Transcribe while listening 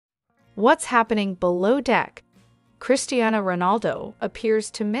What's happening below deck? Cristiano Ronaldo appears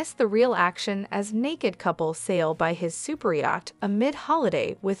to miss the real action as naked couple sail by his superyacht amid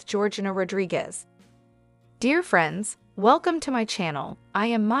holiday with Georgina Rodriguez. Dear friends, welcome to my channel. I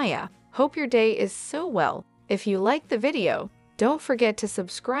am Maya. Hope your day is so well. If you like the video, don't forget to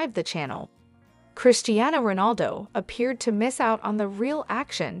subscribe the channel. Cristiano Ronaldo appeared to miss out on the real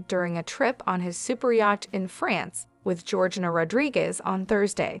action during a trip on his superyacht in France with Georgina Rodriguez on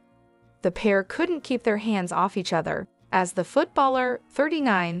Thursday. The pair couldn't keep their hands off each other, as the footballer,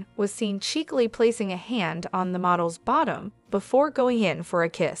 39, was seen cheekily placing a hand on the model's bottom before going in for a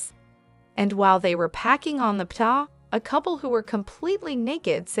kiss. And while they were packing on the pta, a couple who were completely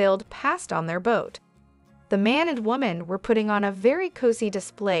naked sailed past on their boat. The man and woman were putting on a very cozy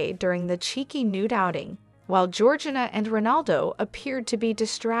display during the cheeky nude outing, while Georgina and Ronaldo appeared to be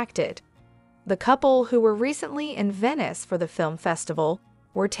distracted. The couple, who were recently in Venice for the film festival,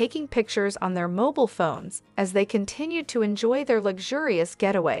 were taking pictures on their mobile phones as they continued to enjoy their luxurious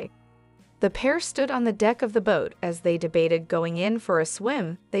getaway. The pair stood on the deck of the boat as they debated going in for a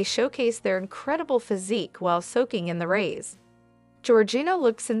swim. They showcased their incredible physique while soaking in the rays. Georgina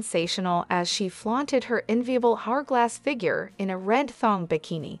looked sensational as she flaunted her enviable hourglass figure in a red thong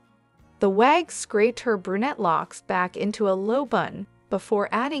bikini. The wag scraped her brunette locks back into a low bun before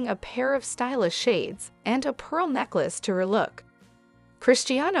adding a pair of stylish shades and a pearl necklace to her look.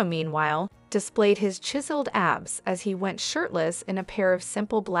 Cristiano, meanwhile, displayed his chiseled abs as he went shirtless in a pair of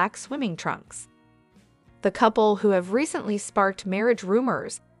simple black swimming trunks. The couple, who have recently sparked marriage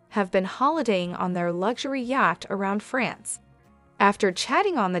rumors, have been holidaying on their luxury yacht around France. After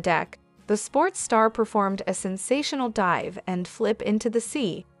chatting on the deck, the sports star performed a sensational dive and flip into the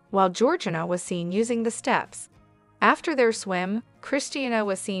sea, while Georgina was seen using the steps. After their swim, Cristiano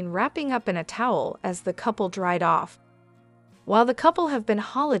was seen wrapping up in a towel as the couple dried off. While the couple have been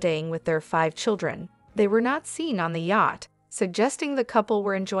holidaying with their 5 children, they were not seen on the yacht, suggesting the couple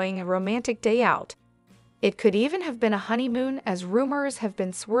were enjoying a romantic day out. It could even have been a honeymoon, as rumors have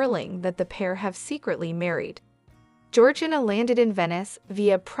been swirling that the pair have secretly married. Georgina landed in Venice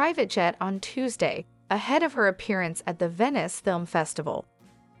via private jet on Tuesday, ahead of her appearance at the Venice Film Festival.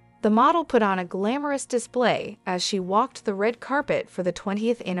 The model put on a glamorous display as she walked the red carpet for the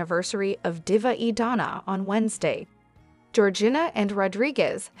 20th anniversary of Diva e Donna on Wednesday. Georgina and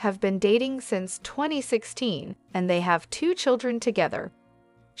Rodriguez have been dating since 2016, and they have 2 children together.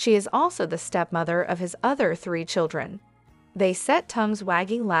 She is also the stepmother of his other 3 children. They set tongues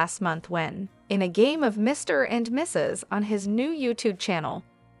wagging last month when, in a game of Mr. and Mrs. on his new YouTube channel,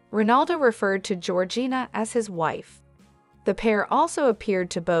 Ronaldo referred to Georgina as his wife. The pair also appeared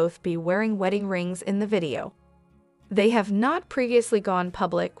to both be wearing wedding rings in the video. They have not previously gone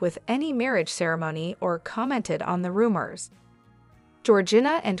public with any marriage ceremony or commented on the rumors.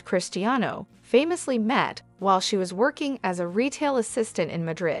 Georgina and Cristiano famously met while she was working as a retail assistant in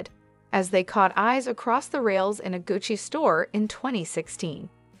Madrid, as they caught eyes across the rails in a Gucci store in 2016.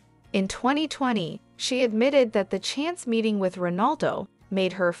 In 2020, she admitted that the chance meeting with Ronaldo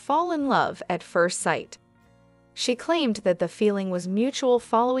made her fall in love at first sight. She claimed that the feeling was mutual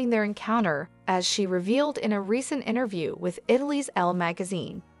following their encounter, as she revealed in a recent interview with Italy's Elle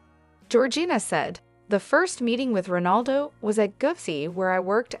magazine. Georgina said, "The first meeting with Ronaldo was at Gucci, where I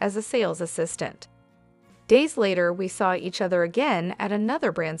worked as a sales assistant. Days later, we saw each other again at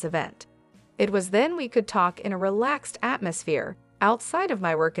another brand's event. It was then we could talk in a relaxed atmosphere, outside of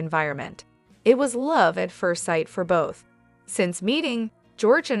my work environment. It was love at first sight for both." Since meeting,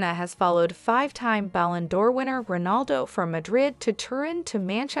 Georgina has followed 5-time Ballon d'Or winner Ronaldo from Madrid to Turin to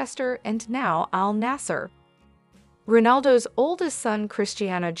Manchester and now Al Nassr. Ronaldo's oldest son,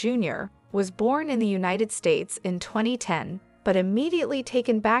 Cristiano Jr., was born in the United States in 2010, but immediately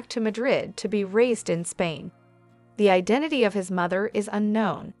taken back to Madrid to be raised in Spain. The identity of his mother is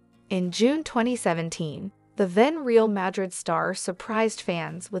unknown. In June 2017, the then Real Madrid star surprised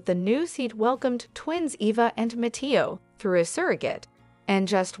fans with the news he'd welcomed twins Eva and Matteo through a surrogate. And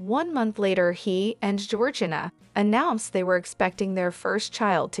just 1 month later, he and Georgina announced they were expecting their first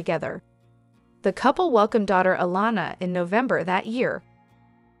child together. The couple welcomed daughter Alana in November that year.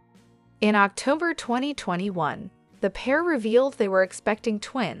 In October 2021, the pair revealed they were expecting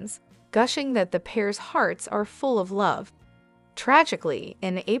twins, gushing that the pair's hearts are full of love. Tragically,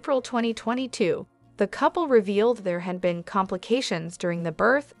 in April 2022, the couple revealed there had been complications during the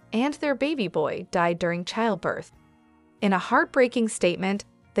birth and their baby boy died during childbirth. In a heartbreaking statement,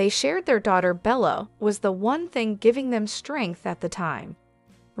 they shared their daughter Bella was the one thing giving them strength at the time.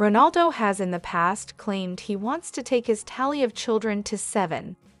 Ronaldo has in the past claimed he wants to take his tally of children to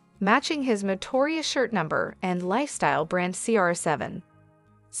 7, matching his notorious shirt number and lifestyle brand CR7.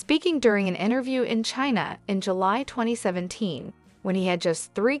 Speaking during an interview in China in July 2017, when he had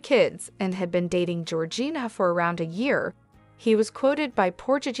just 3 kids and had been dating Georgina for around a year, he was quoted by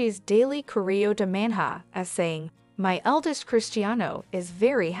Portuguese daily Correio da Manhã as saying, "My eldest Cristiano is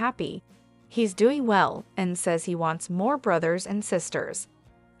very happy. He's doing well and says he wants more brothers and sisters.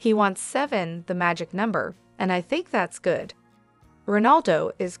 He wants 7, the magic number, and I think that's good."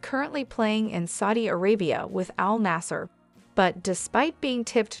 Ronaldo is currently playing in Saudi Arabia with Al Nassr, but despite being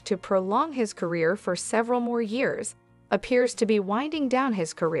tipped to prolong his career for several more years, appears to be winding down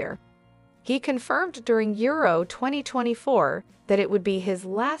his career. He confirmed during Euro 2024 that it would be his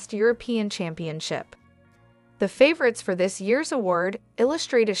last European Championship. The favorites for this year's award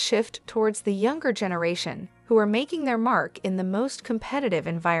illustrate a shift towards the younger generation who are making their mark in the most competitive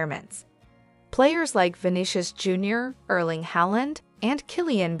environments. Players like Vinicius Jr., Erling Haaland, and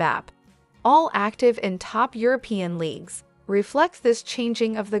Kylian Mbappé, all active in top European leagues, reflect this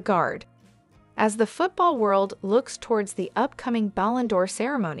changing of the guard. As the football world looks towards the upcoming Ballon d'Or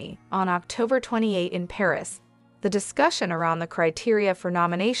ceremony on October 28 in Paris, the discussion around the criteria for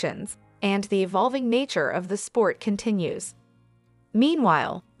nominations and the evolving nature of the sport continues.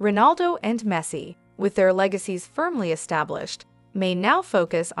 Meanwhile, Ronaldo and Messi, with their legacies firmly established, may now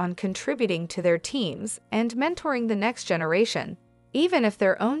focus on contributing to their teams and mentoring the next generation, even if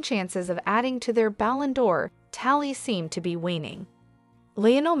their own chances of adding to their Ballon d'Or tally seem to be waning.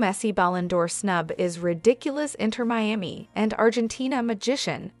 Lionel Messi Ballon d'Or snub is ridiculous. Inter Miami and Argentina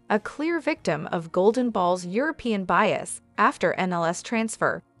magician, a clear victim of Golden Ball's European bias after MLS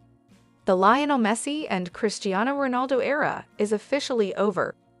transfer. The Lionel Messi and Cristiano Ronaldo era is officially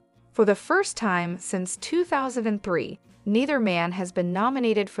over. For the first time since 2003, neither man has been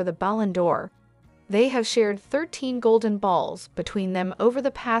nominated for the Ballon d'Or. They have shared 13 Golden Balls between them over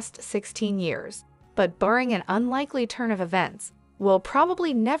the past 16 years, but barring an unlikely turn of events, will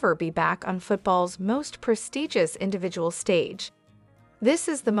probably never be back on football's most prestigious individual stage. This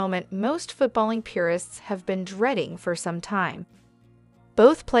is the moment most footballing purists have been dreading for some time.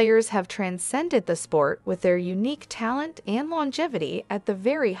 Both players have transcended the sport with their unique talent and longevity at the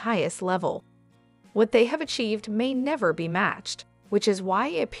very highest level. What they have achieved may never be matched, which is why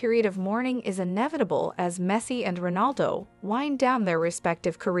a period of mourning is inevitable as Messi and Ronaldo wind down their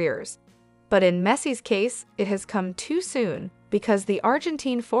respective careers. But in Messi's case, it has come too soon because the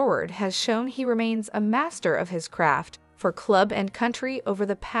Argentine forward has shown he remains a master of his craft for club and country over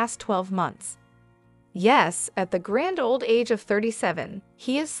the past 12 months. Yes, at the grand old age of 37,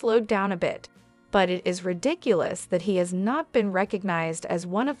 he has slowed down a bit, but it is ridiculous that he has not been recognized as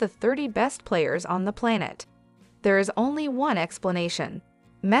one of the 30 best players on the planet. There is only one explanation.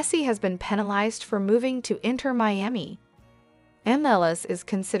 Messi has been penalized for moving to Inter Miami. MLS is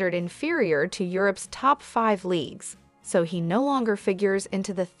considered inferior to Europe's top 5 leagues, so he no longer figures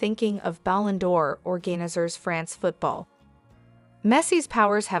into the thinking of Ballon d'Or organizers France Football. Messi's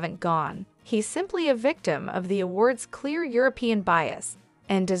powers haven't gone. He's simply a victim of the award's clear European bias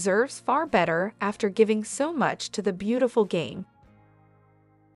and deserves far better after giving so much to the beautiful game.